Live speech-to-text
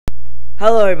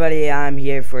Hello everybody, I'm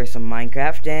here for some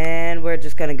Minecraft, and we're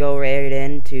just gonna go right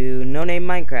into No Name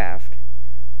Minecraft.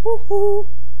 Woohoo!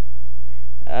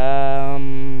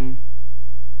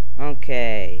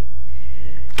 Okay.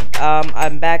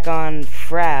 I'm back on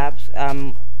Fraps.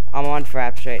 I'm on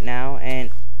Fraps right now,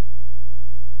 and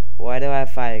why do I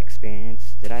have 5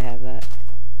 experience? Did I have that?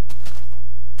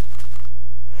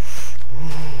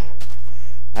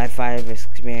 I have 5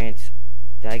 experience.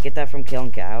 Did I get that from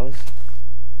killing cows?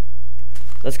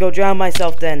 Let's go drown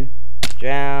myself then.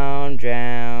 Drown,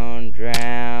 drown,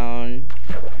 drown.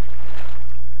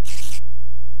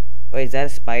 Wait, is that a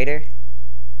spider?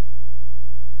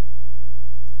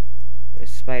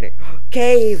 Where's a spider?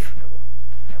 Cave!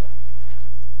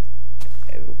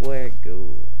 Where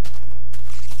go?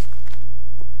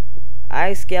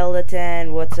 Hi,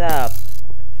 skeleton. What's up?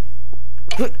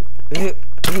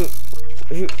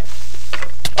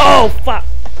 Oh, fuck!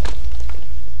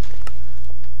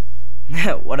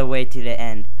 What a way to the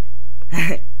end.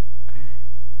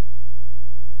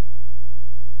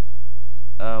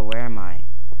 Where am I?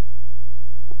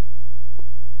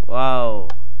 Whoa.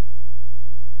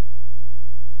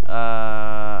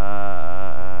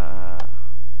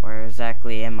 Where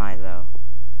exactly am I though?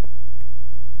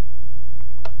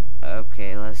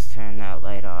 Okay, let's turn that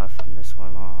light off and this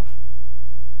one off.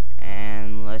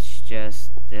 And let's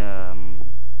just,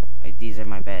 like, these are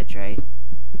my beds, right?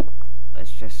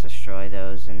 Let's just destroy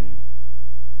those and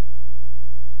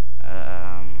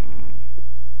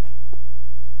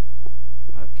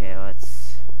okay,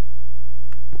 let's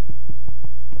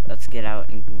get out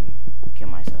and kill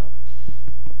myself.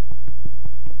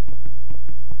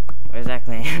 Where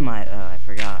exactly am I? Oh, I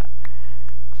forgot.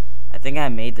 I think I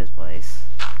made this place.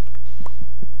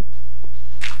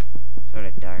 Sort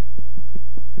of dark.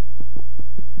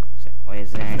 Wait,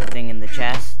 is there anything in the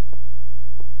chest?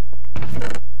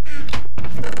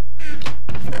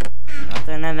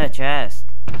 Nothing in the chest.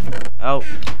 Oh.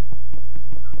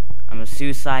 I'm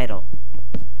suicidal.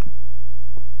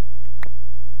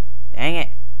 Dang it.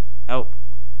 Oh.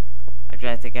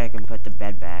 Actually, I think I can put the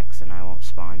bed back so I won't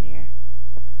spawn here.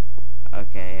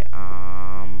 Okay,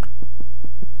 I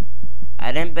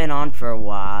didn't been on for a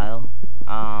while.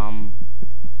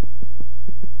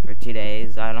 For 2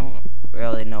 days. I don't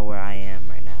really know where I am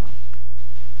right now.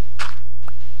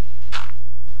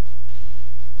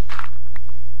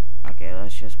 Okay,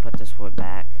 let's just put this wood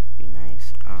back. Be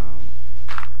nice.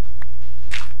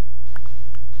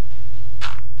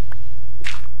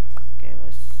 Okay,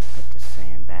 let's put the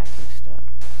sand back and stuff.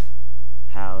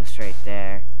 House right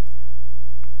there.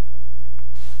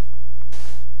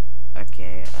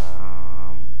 Okay,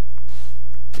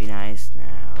 be nice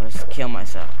now. Let's kill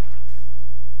myself.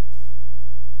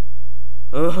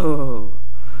 Ooh,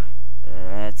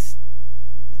 let's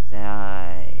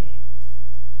die.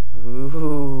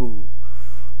 Ooh,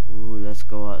 let's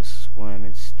go out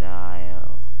swimming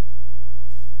style.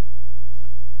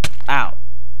 Ow,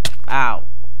 ow,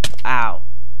 ow,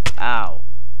 ow,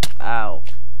 ow, ow,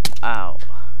 ow,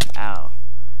 ow,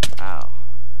 ow,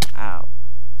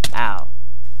 ow,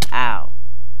 ow.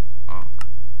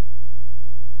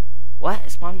 What?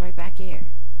 It spawned right back here.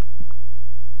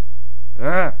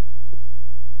 Urgh.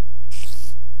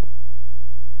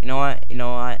 You know what? You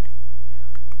know what?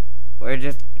 We're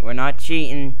not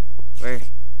cheating. We're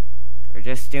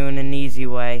just doing an easy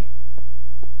way.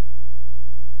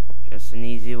 Just an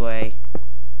easy way.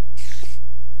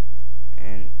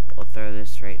 And we'll throw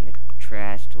this right in the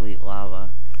trash, delete lava.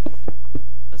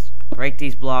 Let's break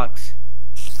these blocks.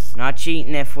 Not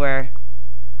cheating if we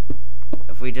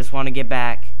just want to get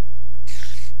back.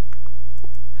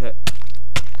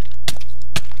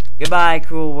 Goodbye,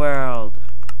 cruel world.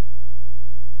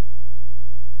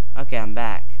 Okay, I'm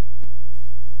back.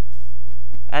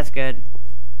 That's good.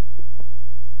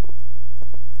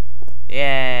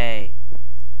 Yay.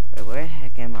 Wait, where the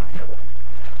heck am I?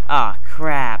 Ah,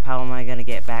 crap. How am I gonna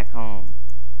get back home?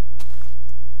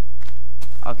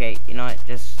 Okay, you know what?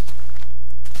 Just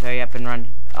hurry up and run.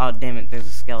 Oh, damn it. There's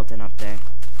a skeleton up there.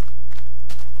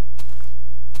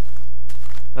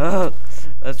 Oh,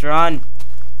 let's run.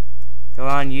 Come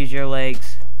on, use your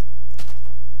legs.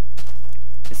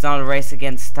 It's not a race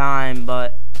against time,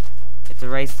 but it's a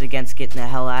race against getting the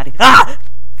hell out of here. Ah!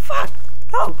 Fuck!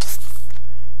 Oh!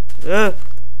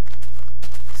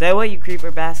 Say what, you creeper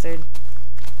bastard?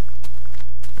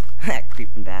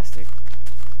 Creeping bastard.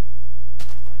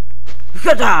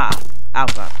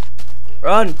 Alpha.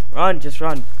 Run! Run! Just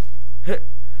run.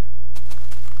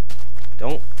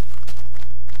 Don't.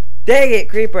 Dang it,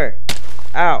 creeper!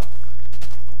 Ow.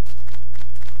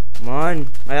 Come on.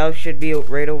 My house should be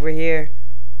right over here.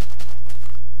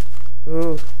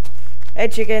 Ooh. Hey,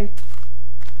 chicken.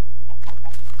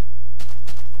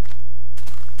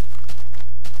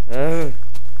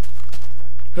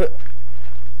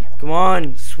 Come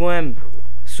on, swim.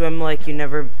 Swim like you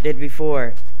never did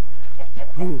before.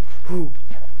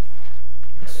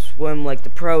 Swim like the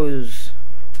pros.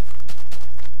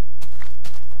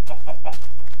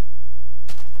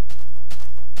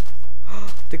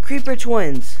 The Creeper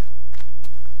Twins.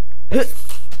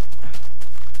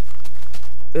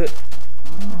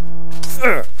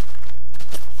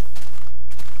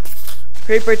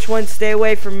 Creeper Twins, stay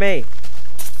away from me.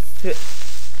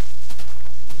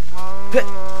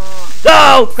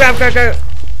 No! Crap!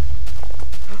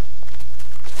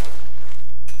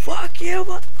 Fuck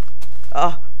you!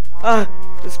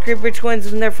 This Creeper Twins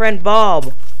and their friend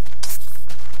Bob.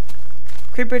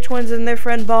 Creeper Twins and their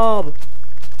friend Bob.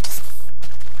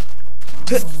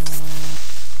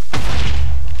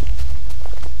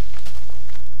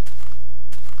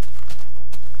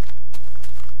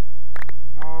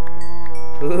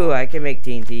 Ooh, I can make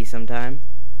TNT sometime.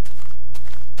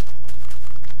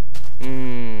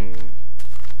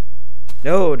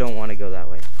 No, don't want to go that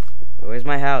way. Where's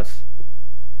my house?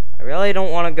 I really don't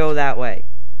want to go that way.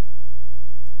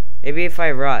 Maybe if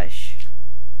I rush.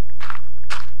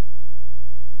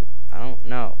 I don't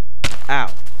know.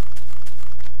 Ow.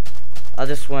 I'll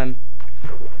just swim.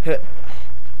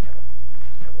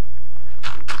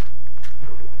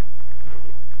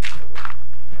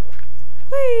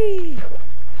 Whee!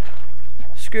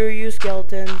 Screw you,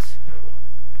 skeletons.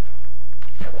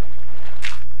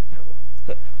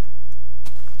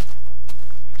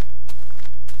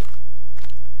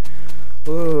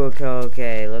 Ooh,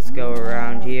 okay, let's go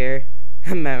around here.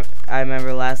 I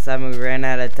remember last time we ran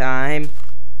out of time.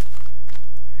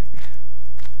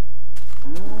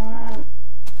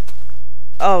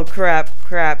 Oh, crap.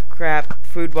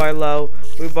 Food bar low.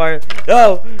 Food bar.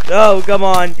 No, come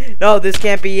on. No, this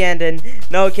can't be ending.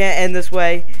 No, it can't end this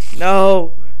way.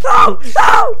 No.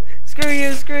 Screw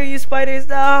you, spiders.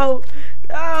 No.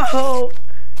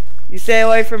 You stay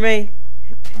away from me.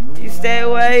 You stay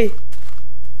away.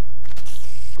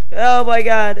 Oh my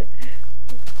god.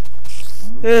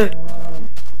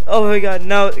 Oh my god,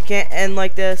 no, it can't end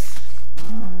like this.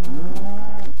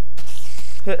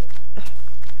 I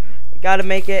gotta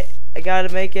make it. I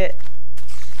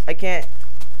can't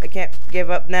give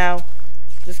up now.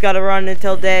 Just gotta run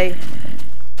until day.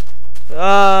 It's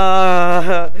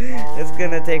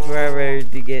gonna take forever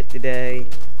to get today.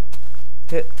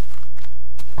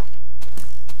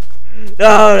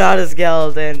 No, not a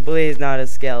skeleton. Please, not a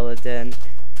skeleton.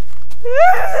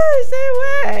 Stay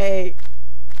away.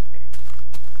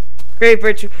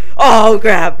 Creeper. Oh,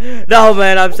 crap. No,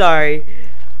 man, I'm sorry.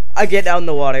 I get down in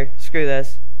the water. Screw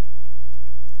this.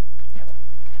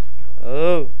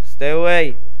 Oh, stay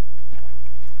away.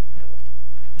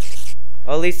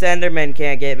 Well, at least Enderman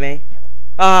can't get me.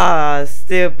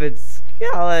 Stupid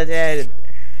skeleton.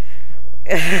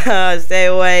 Stay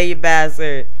away, you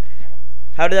bastard.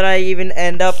 How did I even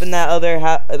end up in that other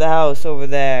the house over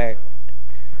there?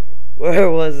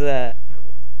 Where was that?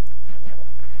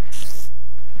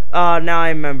 Oh, now I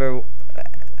remember. Oh,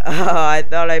 I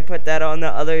thought I put that on the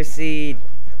other seed.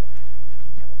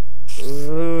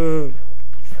 Ooh,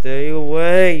 stay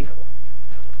away.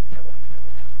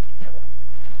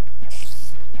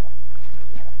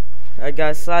 I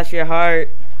gotta slash your heart.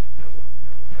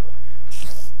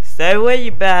 Stay away,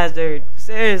 you bastard.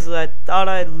 Seriously, I thought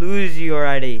I'd lose you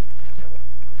already.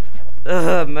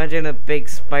 Ugh, imagine a big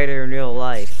spider in real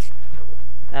life.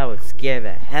 That would scare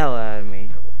the hell out of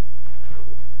me.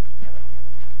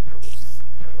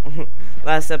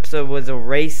 Last episode was a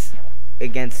race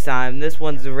against time. This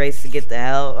one's a race to get the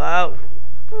hell out.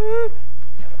 I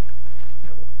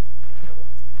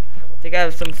think I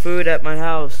have some food at my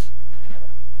house.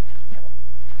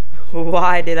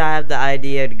 Why did I have the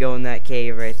idea to go in that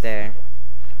cave right there?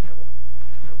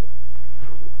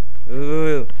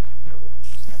 Ooh.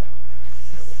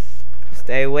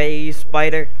 Stay away, you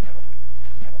spider.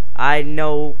 I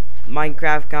know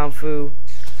Minecraft Kung Fu.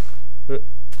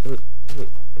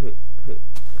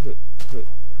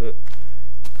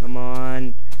 Come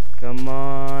on.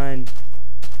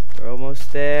 We're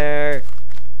almost there.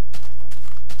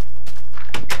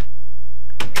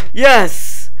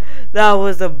 Yes! That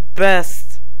was the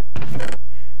best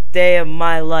day of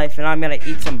my life, and I'm gonna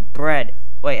eat some bread.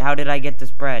 Wait, how did I get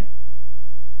this bread?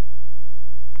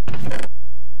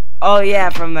 Oh yeah,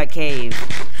 from the cave.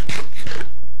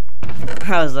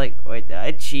 I was like, wait, did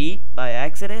I cheat by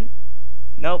accident?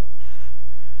 Nope.